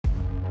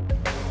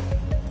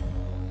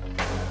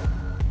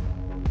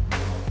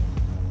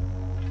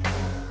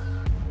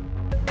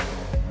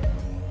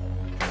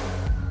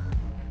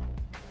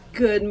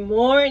Good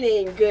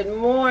morning, good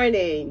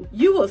morning.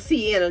 You will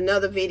see in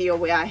another video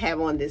where I have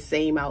on this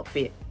same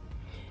outfit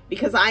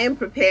because I am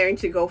preparing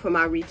to go for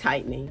my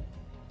retightening.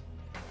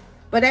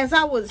 But as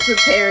I was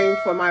preparing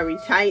for my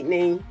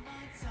retightening,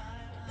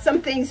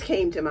 some things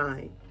came to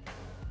mind.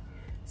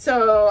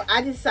 So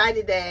I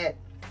decided that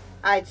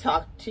I'd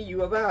talk to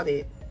you about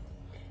it.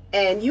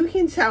 And you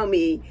can tell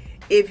me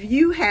if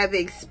you have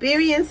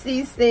experienced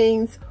these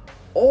things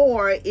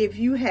or if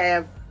you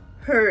have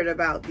heard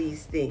about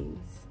these things.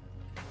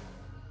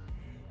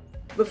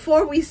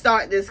 Before we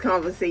start this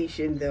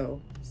conversation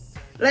though,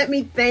 let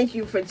me thank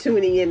you for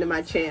tuning into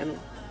my channel.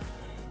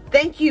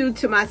 Thank you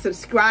to my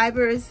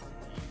subscribers.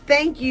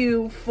 Thank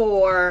you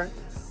for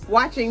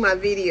watching my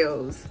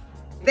videos.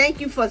 Thank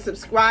you for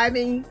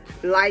subscribing,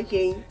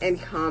 liking, and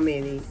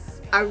commenting.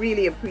 I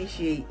really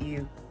appreciate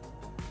you.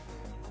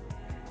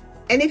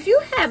 And if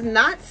you have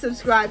not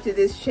subscribed to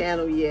this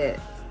channel yet,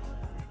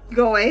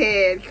 go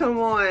ahead, come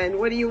on.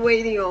 What are you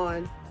waiting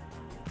on?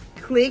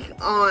 Click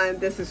on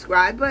the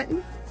subscribe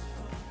button,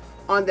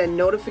 on the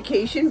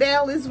notification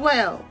bell as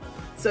well,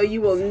 so you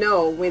will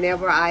know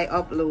whenever I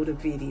upload a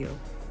video.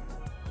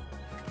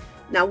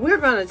 Now we're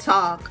going to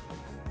talk,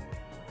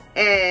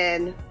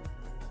 and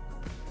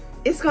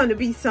it's going to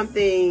be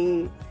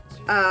something,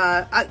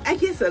 I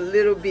guess a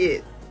little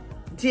bit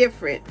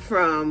different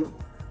from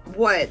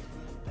what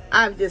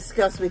I've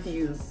discussed with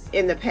you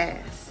in the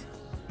past.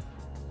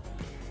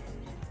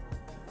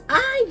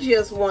 I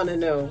just want to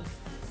know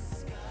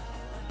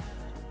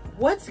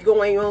what's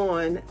going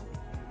on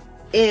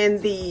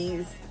in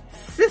these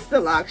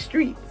Sisterlock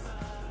streets,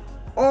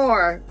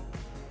 or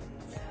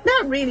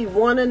not really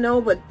want to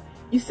know, but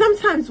you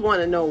sometimes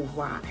want to know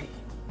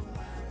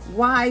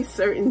why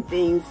certain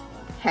things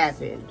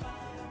happen.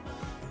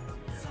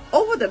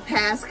 Over the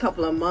past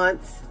couple of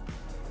months,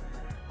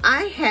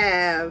 I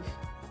have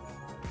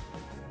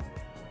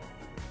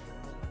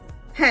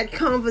had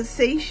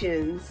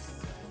conversations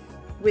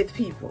with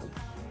people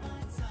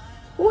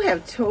who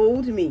have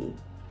told me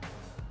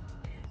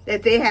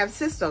that they have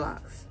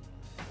Sisterlocks.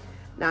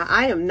 Now,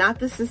 I am not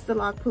the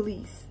Sisterlock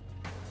police,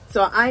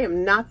 so I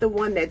am not the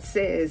one that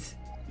says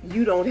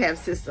you don't have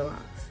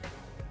Sisterlocks.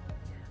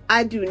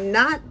 I do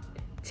not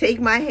take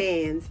my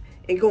hands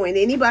and go in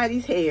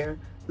anybody's hair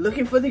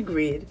looking for the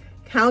grid,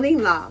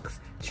 counting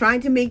locks,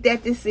 trying to make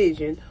that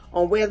decision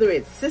on whether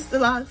it's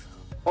Sisterlocks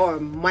or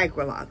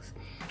Microlocs.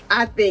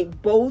 I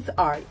think both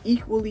are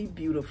equally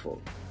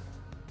beautiful.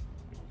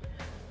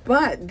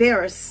 But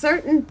there are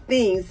certain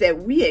things that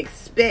we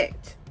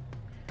expect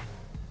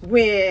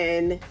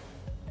when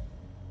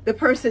the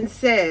person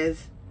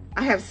says,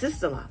 I have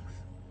Sisterlocks.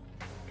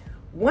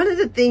 One of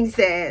the things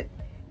that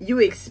you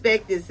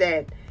expect is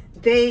that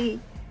they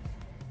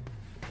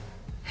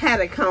had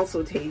a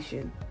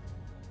consultation.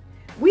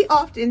 We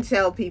often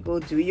tell people,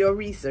 do your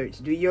research,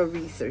 do your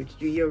research,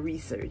 do your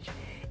research.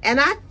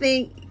 And I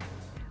think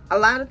a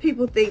lot of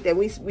people think that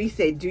we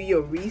say do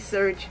your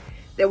research,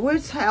 that we're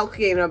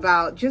talking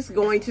about just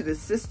going to the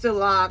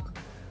Sisterlock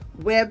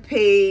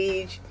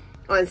webpage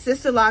on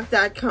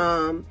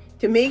sisterlocks.com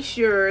to make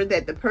sure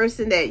that the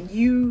person that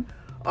you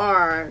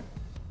are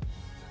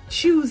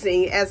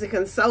choosing as a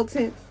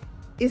consultant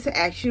is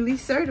actually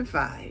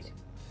certified.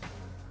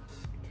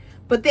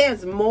 But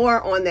there's more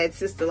on that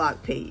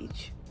Sisterlock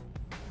page.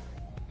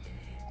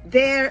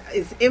 There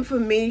is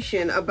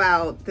information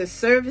about the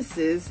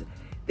services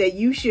that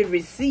you should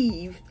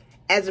receive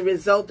as a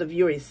result of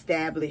your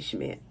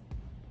establishment.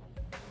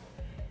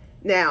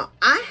 Now,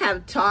 I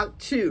have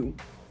talked to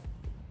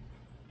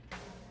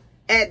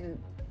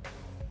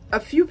a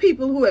few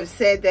people who have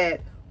said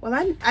that, well,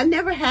 I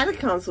never had a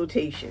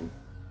consultation.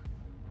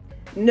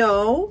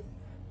 No,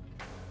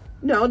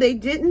 they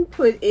didn't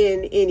put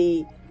in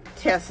any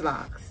test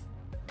locks.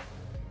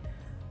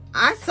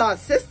 I saw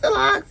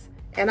Sisterlocks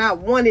and I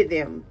wanted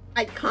them.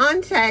 I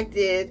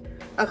contacted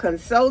a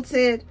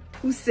consultant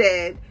who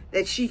said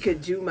that she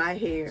could do my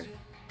hair.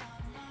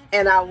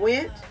 And I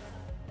went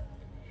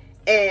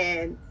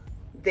and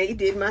they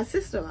did my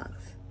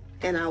Sisterlocks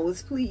and I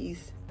was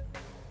pleased.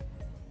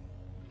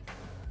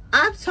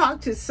 I've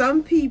talked to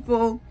some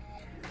people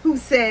who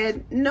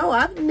said, no,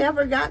 I've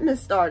never gotten a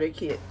starter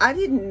kit. I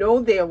didn't know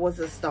there was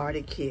a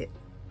starter kit.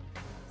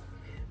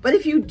 But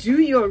if you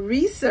do your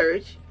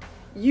research,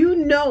 you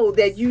know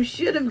that you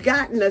should have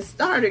gotten a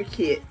starter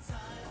kit.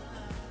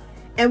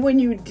 And when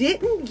you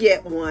didn't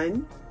get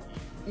one,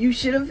 you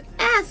should have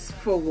asked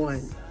for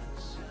one.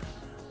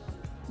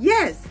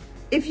 Yes,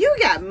 if you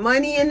got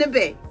money in the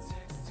bank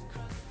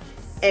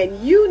and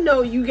you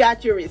know you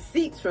got your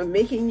receipts from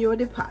making your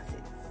deposits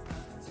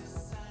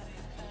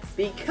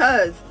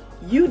because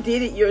you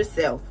did it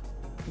yourself.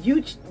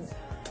 You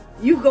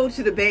go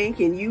to the bank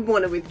and you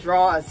want to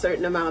withdraw a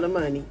certain amount of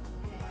money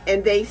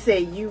and they say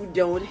you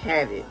don't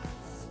have it.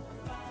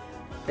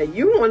 Now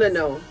you want to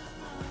know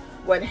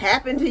what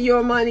happened to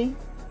your money,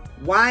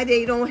 why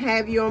they don't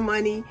have your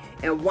money,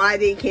 and why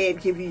they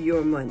can't give you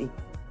your money.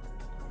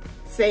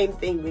 Same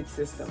thing with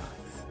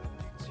Sisterlocks.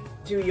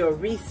 Do your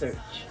research.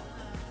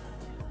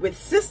 With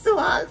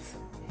Sisterlocks,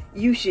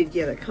 you should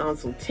get a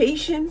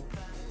consultation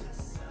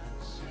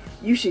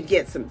You should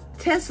get some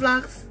test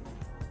locks.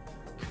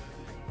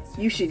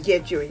 You should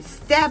get your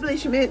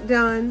establishment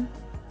done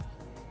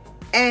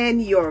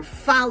and your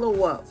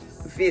follow-up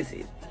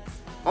visit,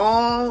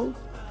 all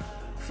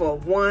for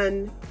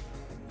one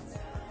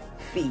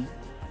fee.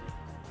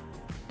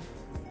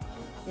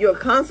 Your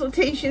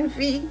consultation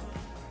fee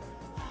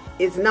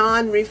is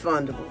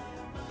non-refundable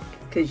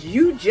because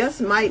you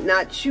just might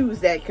not choose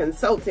that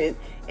consultant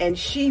and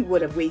she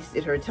would have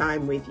wasted her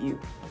time with you.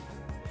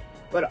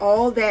 But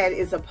all that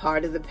is a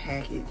part of the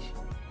package.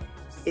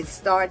 It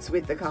starts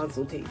with the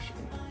consultation.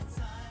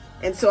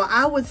 And so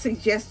I would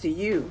suggest to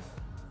you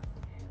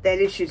that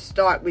it should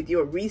start with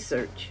your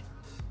research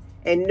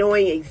and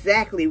knowing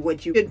exactly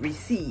what you should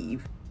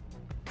receive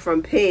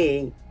from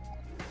paying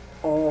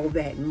all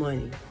that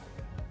money.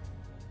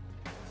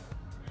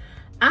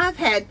 I've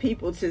had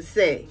people to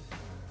say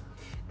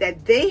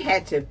that they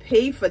had to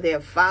pay for their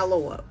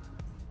follow-up.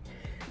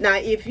 Now,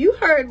 if you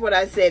heard what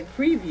I said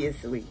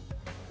previously,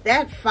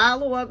 that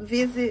follow-up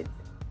visit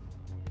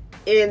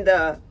in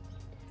the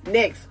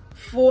next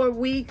 4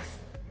 weeks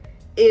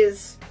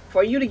is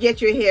for you to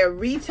get your hair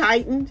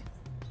retightened,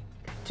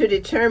 to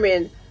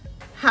determine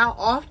how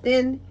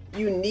often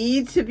you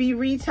need to be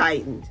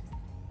retightened,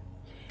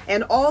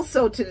 and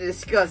also to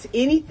discuss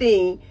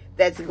anything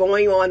that's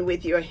going on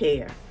with your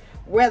hair,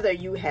 whether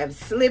you have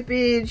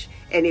slippage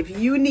and if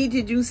you need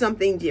to do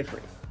something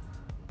different.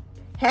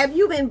 Have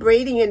you been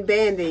braiding and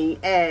banding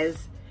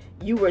as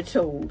you were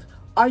told?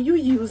 Are you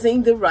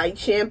using the right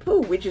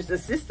shampoo, which is the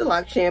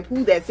Sisterlock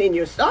shampoo that's in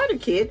your starter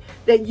kit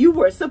that you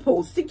were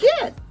supposed to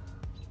get?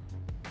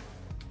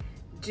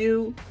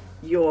 Do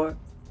your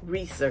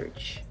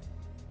research.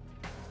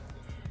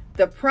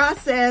 The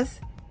process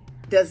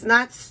does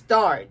not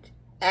start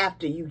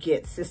after you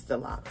get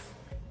Sisterlocks.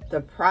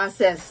 The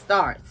process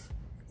starts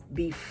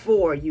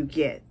before you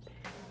get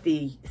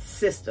the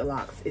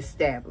Sisterlocks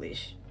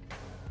established.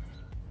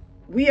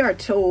 We are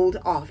told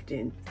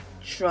often,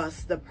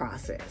 trust the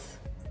process.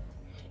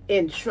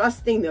 In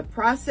trusting the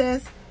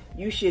process,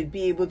 you should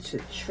be able to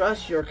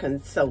trust your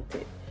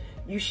consultant.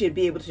 You should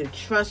be able to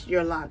trust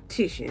your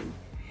loctician.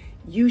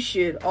 You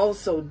should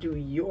also do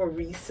your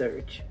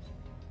research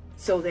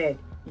so that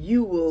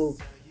you will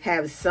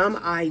have some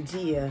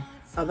idea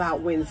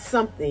about when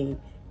something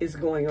is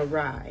going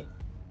awry.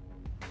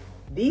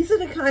 These are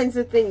the kinds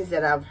of things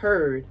that I've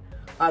heard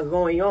are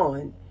going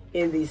on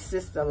in these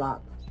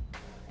Sisterlock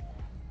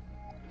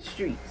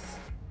streets.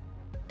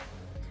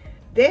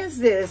 There's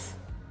this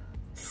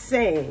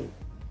saying,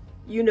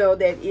 you know,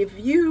 that if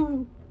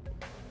you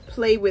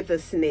play with a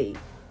snake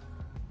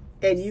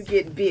and you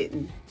get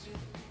bitten,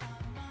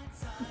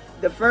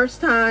 the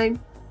first time,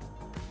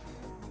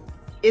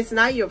 it's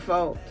not your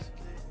fault.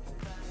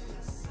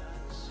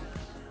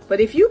 But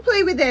if you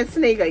play with that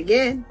snake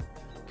again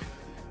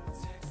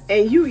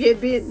and you get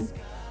bitten,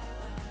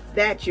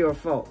 that's your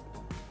fault.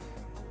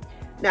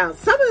 Now,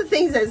 some of the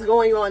things that's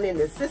going on in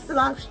the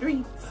Sisterlock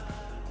streets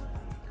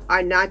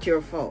are not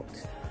your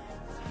fault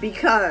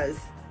because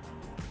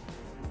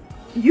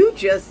you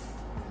just,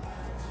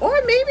 or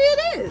maybe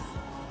it is,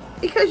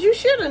 because you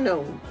should have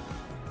known,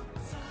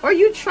 or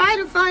you try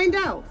to find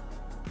out.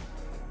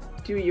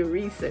 Do your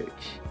research.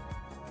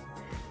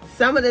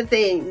 Some of the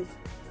things,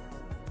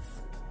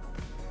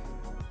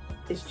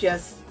 it's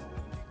just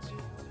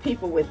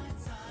people with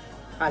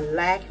a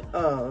lack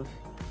of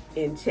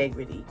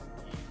integrity.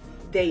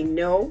 They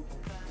know,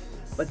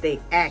 but they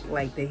act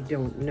like they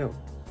don't know.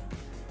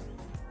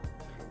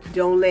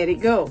 Don't let it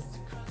go.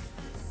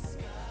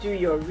 Do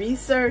your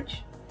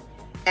research.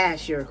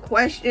 Ask your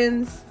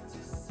questions.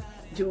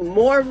 Do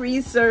more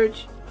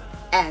research.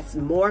 Ask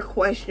more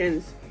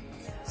questions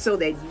so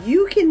that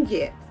you can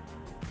get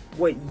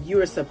what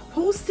you're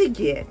supposed to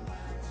get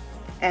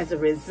as a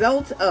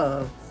result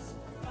of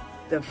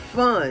the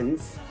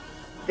funds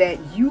that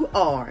you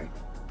are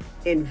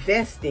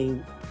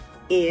investing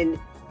in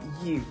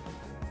you.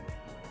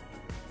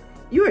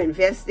 You're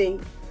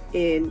investing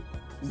in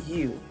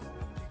you.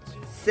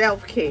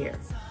 Self-care,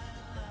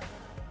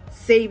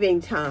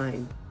 saving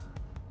time,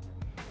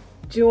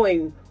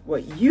 doing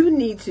what you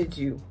need to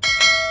do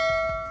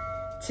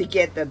to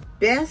get the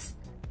best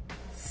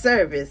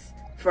service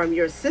from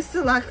your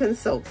Sisterlock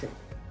Consultant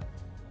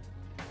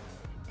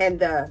and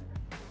the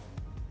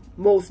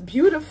most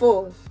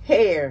beautiful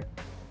hair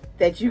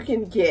that you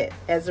can get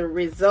as a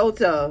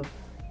result of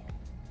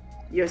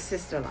your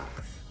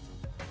Sisterlocks.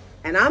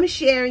 And I'm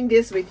sharing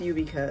this with you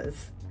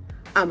because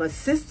I'm a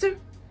sister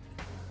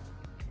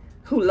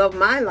who love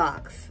my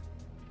locks.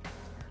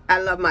 I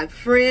love my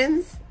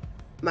friends,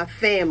 my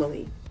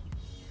family.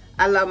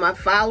 I love my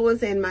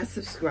followers and my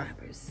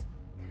subscribers.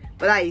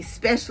 But I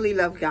especially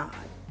love God.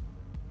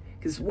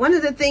 Because one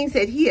of the things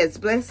that He has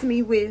blessed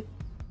me with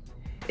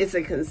is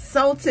a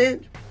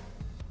consultant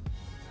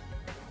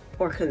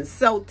or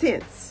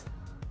consultants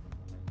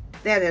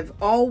that have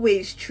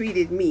always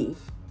treated me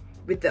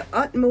with the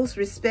utmost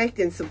respect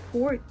and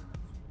support.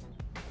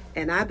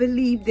 And I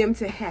believe them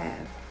to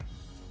have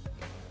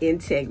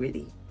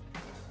integrity.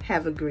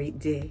 Have a great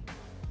day.